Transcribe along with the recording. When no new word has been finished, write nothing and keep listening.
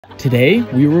Today,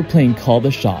 we were playing Call the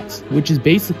Shots, which is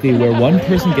basically where one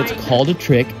person gets called a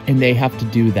trick and they have to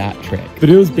do that trick.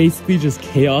 But it was basically just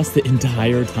chaos the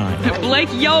entire time. Blake,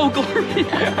 yo, Gorman!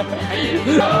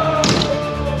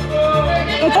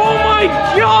 Oh my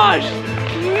gosh!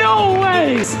 No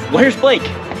way! Where's Blake?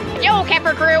 Yo,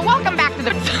 Keffer Crew, welcome back to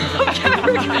the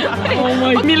Oh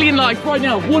my, million likes right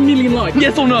now, 1 million likes.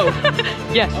 Yes or no?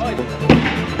 Yes.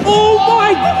 Oh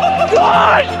my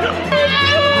gosh!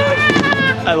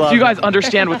 I love Do you guys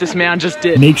understand what this man just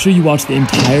did? Make sure you watch the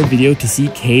entire video to see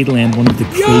Cade land one of the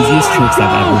craziest tricks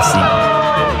I've ever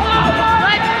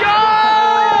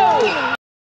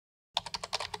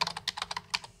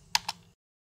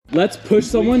seen. Let's push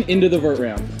someone into the vert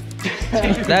ramp.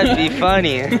 That'd be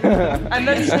funny. And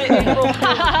then sit in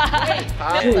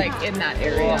Just like in that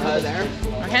area over there.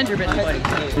 Our hands are a bit sweaty.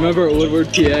 Remember at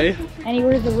Woodward, PA? Any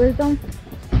words of wisdom?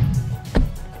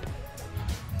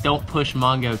 Don't push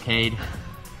Mongo, Cade.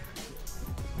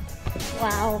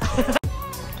 Wow.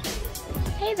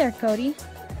 Hey there, Cody.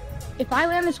 If I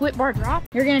land this whip bar drop,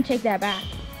 you're gonna take that back.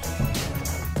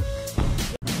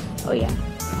 Oh yeah.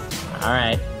 All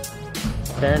right.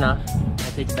 Fair enough. I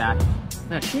take it back.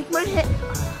 Now shake my head.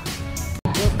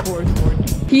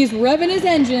 He's revving his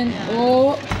engine.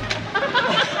 Oh.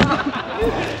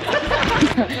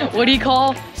 What do you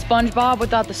call SpongeBob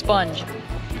without the sponge?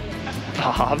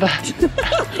 Bob?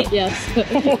 Yes. Good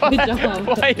job.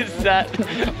 Why is that?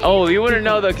 Oh, you wouldn't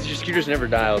know though because your scooter's never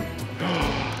dialed.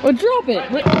 Well, drop it.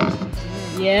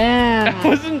 Yeah. That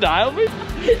wasn't dialed?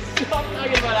 Stop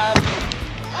talking about that.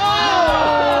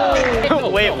 Oh!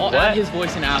 Wait, I'll add his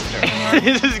voice in after.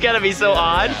 This is gonna be so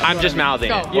odd. I'm just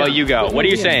mouthing it. Well, you go. What are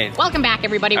you saying? Welcome back,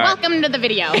 everybody. Welcome to the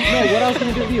video. No, what I was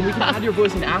gonna do is we can add your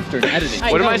voice in after in editing.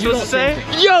 What am I supposed to say?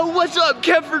 Yo, what's up,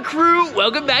 thekefferkrew?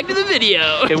 Welcome back to the video.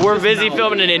 Okay, we're busy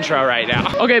filming an intro right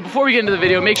now. Okay, before we get into the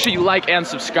video, make sure you like and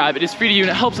subscribe. It is free to you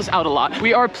and it helps us out a lot.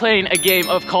 We are playing a game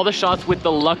of Call the Shots with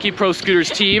the Lucky Pro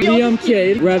Scooters team. I'm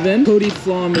Cade, Revin, Cody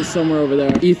Flom is somewhere over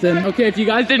there. Ethan. Okay, if you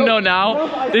guys didn't know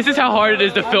now, this is how hard it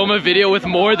is to film a video with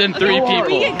more than 3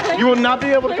 people. You will not be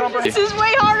able to comprehend. This is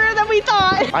way harder than we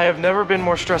thought. I have never been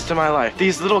more stressed in my life.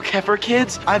 These little Keffer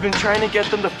kids, I've been trying to get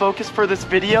them to focus for this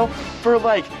video for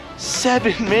like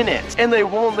 7 minutes and they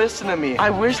won't listen to me. I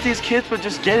wish these kids would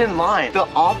just get in line. The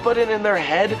off button in their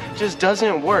head just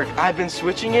doesn't work. I've been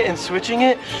switching it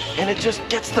and it just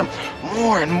gets them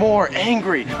more and more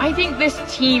angry. I think this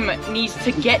team needs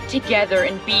to get together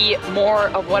and be more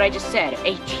of what I just said,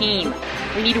 a team.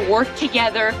 We need to work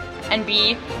together and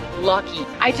be lucky.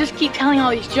 I just keep telling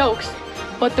all these jokes,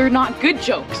 but they're not good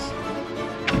jokes.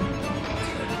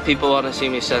 People want to see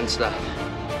me send stuff.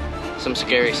 Some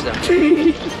scary stuff.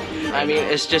 I mean,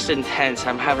 it's just intense.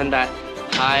 I'm having that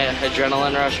high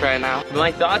adrenaline rush right now.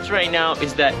 My thoughts right now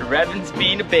is that Revin's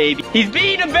being a baby. He's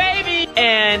being a baby!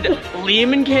 And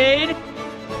Liam and Cade,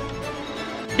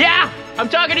 yeah! I'm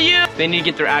talking to you! They need to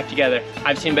get their act together.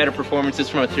 I've seen better performances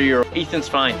from a 3-year-old. Ethan's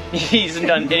fine. He hasn't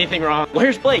done anything wrong.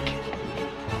 Where's Blake?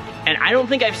 And I don't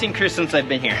think I've seen Chris since I've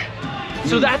been here.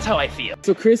 So that's how I feel.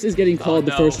 So Chris is getting called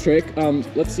the first trick.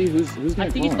 Let's see who's gonna I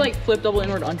think he's like flip double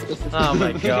inward onto this. Oh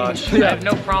my gosh. I have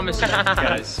no promises,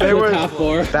 guys. There was half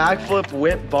bar. Backflip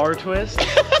whip bar twist.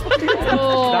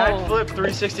 Backflip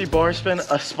 360 bar spin,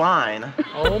 a spine.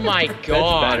 Oh my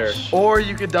gosh. Or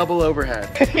you could double overhead.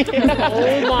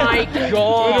 Oh my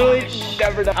gosh.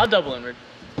 Never done. I'll double inward.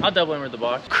 I'll double inward the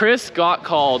box. Chris got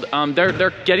called.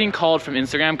 They're getting called from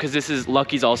Instagram because this is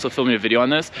Lucky's also filming a video on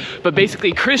this. But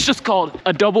basically, Chris just called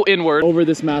a double inward over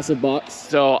this massive box.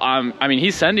 So I mean,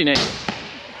 he's sending it.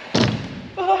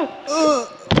 Got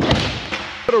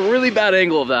a really bad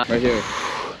angle of that right here.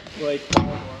 Like,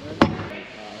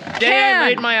 day I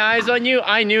laid my eyes on you,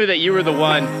 I knew that you were the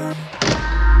one.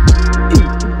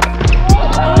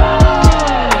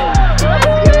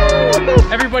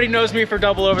 Everybody knows me for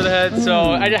double over the head,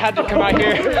 so I just had to come out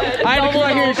here. I had to come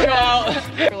out here and show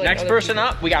out. Next person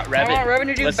up, we got Revin.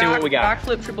 Revin, Let's see what we got.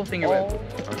 Backflip, triple finger whip.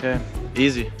 Okay,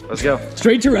 easy. Let's go.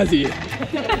 Straight to Resi.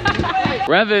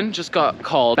 Revin just got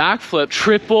called backflip,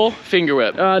 triple finger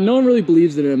whip. No one really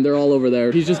believes in him. They're all over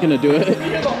there. He's just gonna do it.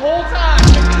 The whole time.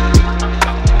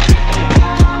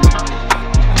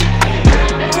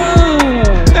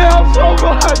 It helps so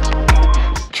much.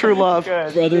 True love.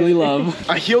 Brotherly love.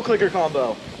 A heel clicker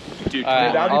combo. Dude,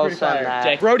 that would be pretty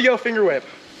fire. Rodeo finger whip.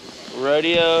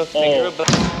 Rodeo finger whip.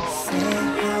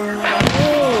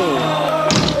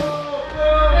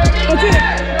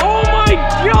 Okay. Oh my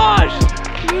gosh!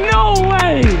 No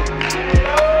way!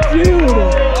 Dude!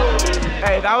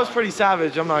 Hey, that was pretty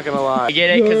savage, I'm not gonna lie. I get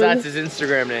it, because that's his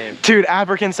Instagram name. Dude,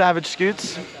 African Savage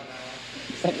Scoots.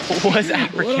 was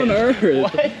African. What on earth?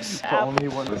 What? Only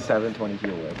one with 720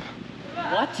 heel whip.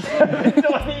 What?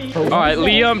 All right,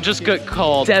 Liam just got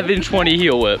called 720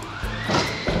 heel whip.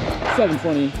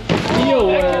 720 heel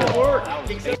whip.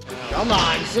 Come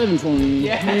on, 720.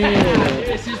 Yeah.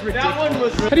 This is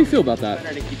ridiculous. How do you feel about that?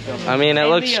 I mean, it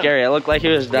looked scary. It looked like he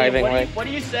was diving. What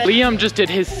do you say? Liam just did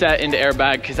his set into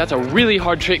airbag because that's a really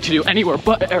hard trick to do anywhere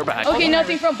but airbag. Okay,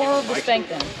 nothing from borrowed the spank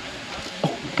then.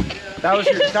 That was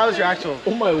your actual.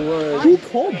 Oh my word. Who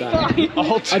called that? I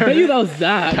bet you that was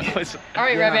Zach. All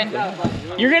right, Revin.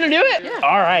 You're gonna do it? Yeah.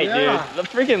 All right, dude. The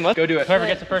freaking let's go do it. Whoever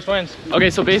gets the first wins.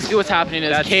 Okay, so basically what's happening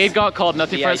is Cade got called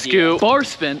nothing for a scoop, bar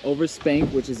spin Over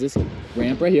spank, which is this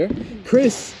ramp right here.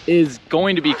 Chris is,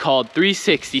 going to be called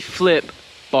 360 flip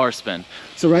bar spin.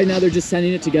 so right now they're just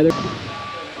sending it together.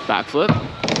 Backflip.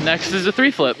 Next is a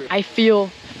 3 flip. I feel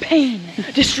pain,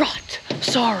 distraught,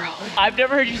 sorrow. I've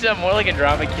never heard you sound more like a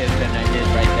drama kid than I did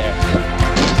right there.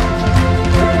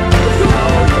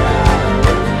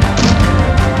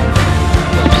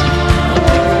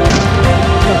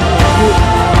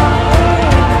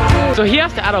 So he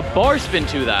has to add a bar spin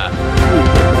to that.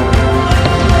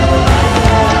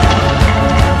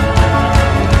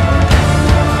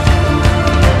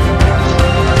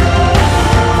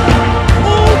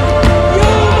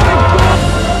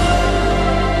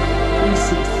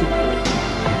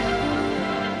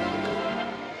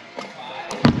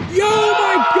 Yo,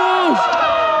 my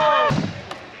gosh!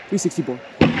 360 ball.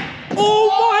 Oh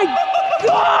my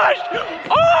gosh!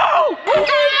 Oh! Oh my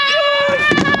gosh!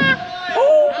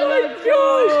 Oh my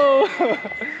gosh!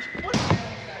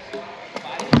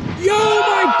 Yo,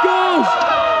 my gosh!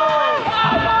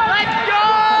 Let's go!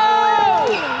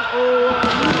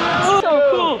 So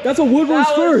cool. That's a Woodward's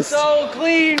first. So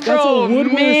clean, bro. That's a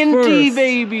Woodward's Minty, first.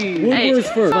 baby. Woodward's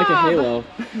first, like a halo.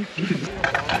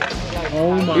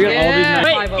 Oh my.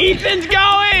 Wait, Ethan's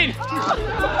going!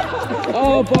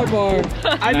 Oh, bar.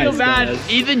 I feel bad. Guys.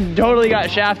 Ethan totally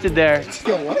got shafted there. Who's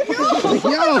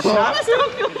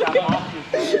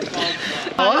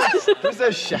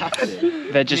that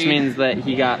shafted? That just means that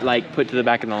he got like put to the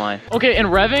back of the line. Okay, and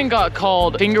Revin got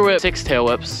called finger whip 6 tail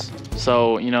whips.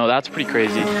 So, you know, that's pretty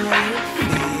crazy. 1,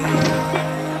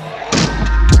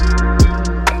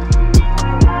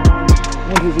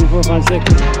 2, 3, 4, 5, 6.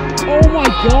 Oh my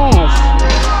gosh!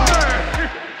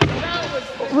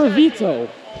 Revito.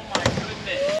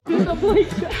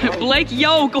 Blake,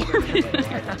 yo, Gorman.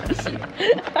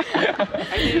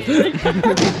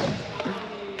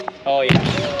 Oh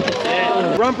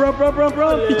yeah. Rump. Guys,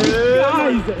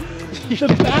 the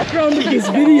background of this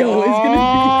video is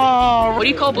gonna What do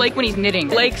you call Blake when he's knitting?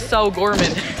 Blake's so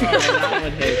Gorman.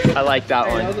 I like that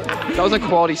one. That was a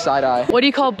quality side eye. What do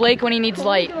you call Blake when he needs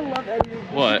light?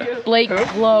 What? Blake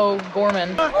Glow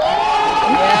Gorman.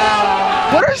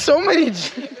 Yeah. What are so many?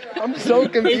 I'm so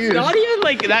confused. It's not even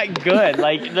like that good.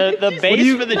 Like the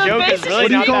base for the joke is really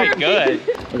not that good.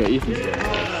 be. Okay, Ethan's good.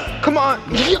 Come on.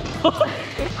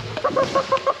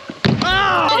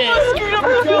 Almost screwed up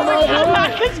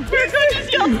because Beca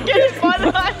just yelled, get his butt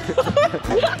on.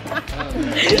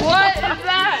 What is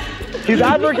that? He's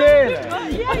African.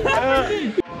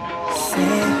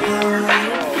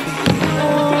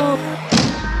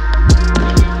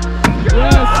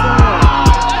 Yes,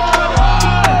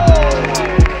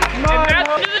 And that's the end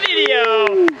of the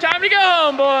video. Time to go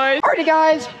home, boys. Alrighty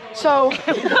guys, so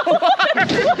What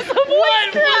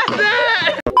was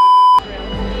that?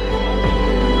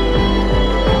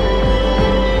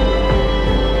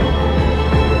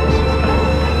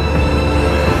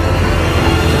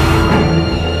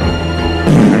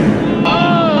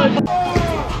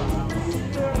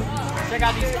 Check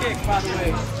out these kicks, by the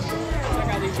way. Check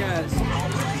out these guys.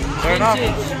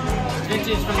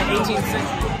 Vintage from the 18th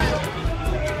century.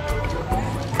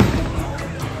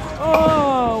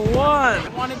 Oh, 1. I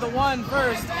wanted the 1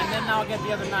 first, and then I'll get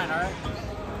the other 9, alright?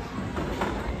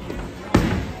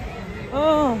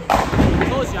 Oh. I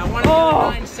told you, I wanted the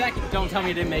other 9 second. Don't tell me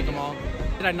you didn't make them all.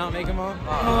 Did I not make them all?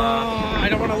 I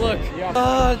don't want to look.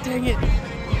 Oh, dang it.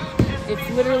 It's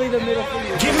literally the middle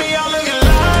finger. Give me all of your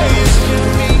lies,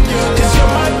 'cause you're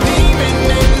my